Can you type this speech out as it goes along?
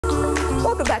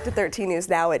Welcome back to 13 News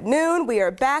Now at noon. We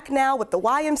are back now with the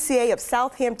YMCA of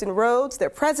South Hampton Roads. Their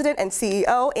president and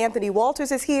CEO, Anthony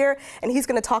Walters, is here, and he's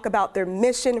going to talk about their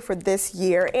mission for this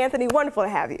year. Anthony, wonderful to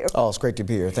have you. Oh, it's great to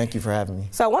be here. Thank you for having me.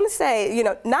 So I want to say,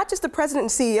 not just the president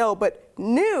and CEO, but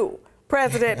new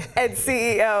president and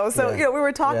CEO. So, we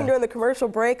were talking during the commercial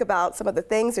break about some of the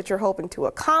things that you're hoping to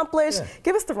accomplish.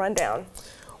 Give us the rundown.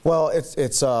 Well,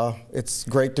 it's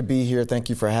great to be here. Thank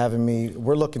you for having me.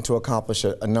 We're looking to accomplish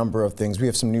a number of things. We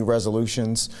have some new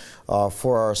resolutions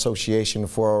for our association,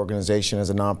 for our organization as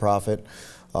a nonprofit.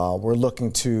 We're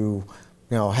looking to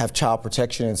have child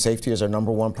protection and safety as our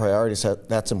 #1 priority. So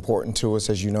that's important to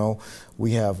us. As you know,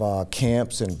 we have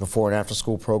camps and before and after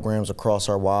school programs across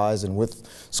our Ys and with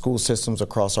school systems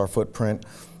across our footprint.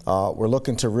 We're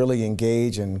looking to really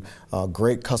engage in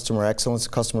great customer excellence,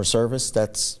 customer service.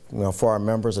 That's for our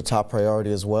members a top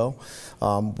priority as well.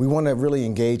 We want to really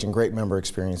engage in great member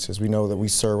experiences. We know that we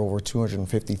serve over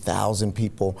 250,000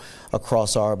 people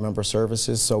across our member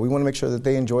services, so we want to make sure that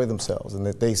they enjoy themselves and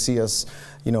that they see us,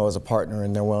 as a partner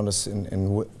in their wellness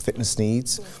and fitness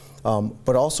needs.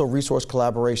 But also resource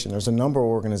collaboration. There's a number of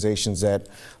organizations that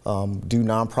do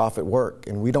nonprofit work,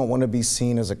 and we don't want to be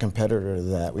seen as a competitor to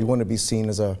that. We want to be seen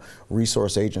as a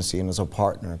resource agency and as a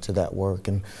partner to that work.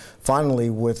 And finally,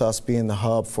 with us being the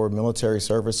hub for military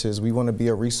services, we want to be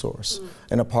a resource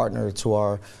and a partner to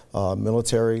our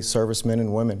military servicemen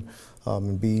and women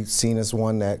and be seen as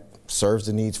one that serves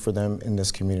the needs for them in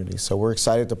this community. So we're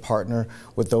excited to partner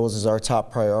with those as our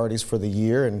top priorities for the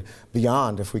year and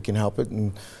beyond if we can help it.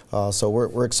 And so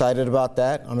we're excited about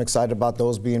that. I'm excited about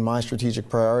those being my strategic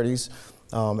priorities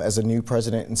as a new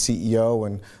president and CEO.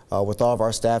 And with all of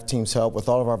our staff team's help, with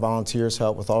all of our volunteers'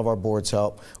 help, with all of our board's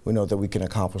help, we know that we can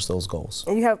accomplish those goals.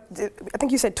 And you have, I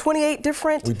think you said 28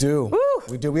 different? We do. Woo!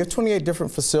 We do. We have 28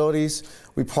 different facilities.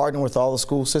 We partner with all the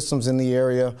school systems in the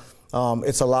area.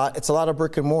 It's a lot of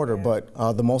brick and mortar, but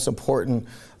the most important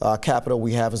capital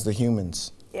we have is the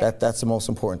humans. That's the most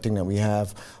important thing that we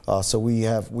have. So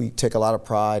we take a lot of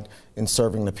pride in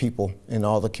serving the people in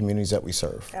all the communities that we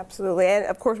serve. Absolutely, and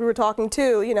of course we were talking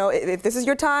too, if this is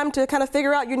your time to kind of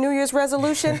figure out your New Year's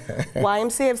resolution,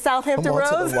 YMCA of South Hampton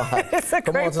Roads, it's a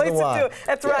great place to do it.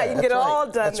 That's right, you can get it all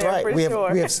done there for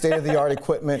sure. We have state-of-the-art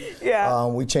equipment.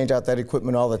 We change out that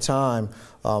equipment all the time.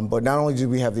 But not only do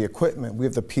we have the equipment, we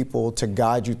have the people to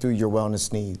guide you through your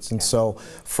wellness needs. And so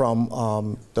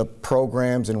from the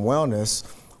programs in wellness,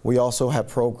 we also have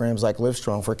programs like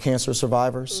Livestrong for cancer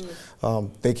survivors.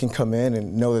 They can come in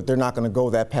and know that they're not going to go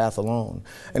that path alone.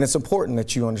 And it's important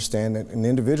that you understand that, and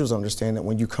individuals understand that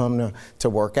when you come to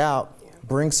work out,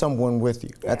 bring someone with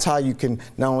you. That's how you can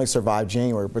not only survive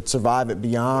January, but survive it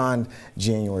beyond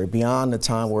January, beyond the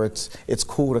time where it's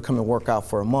cool to come and work out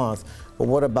for a month. But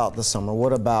what about the summer?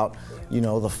 What about,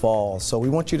 the fall? So we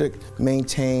want you to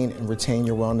maintain and retain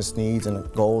your wellness needs and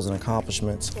goals and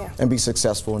accomplishments and be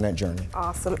successful in that journey.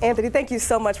 Awesome. Anthony, thank you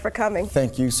so much for coming.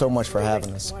 Thank you so much for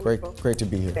having us. Great to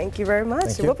be here. Thank you very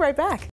much. We'll be right back.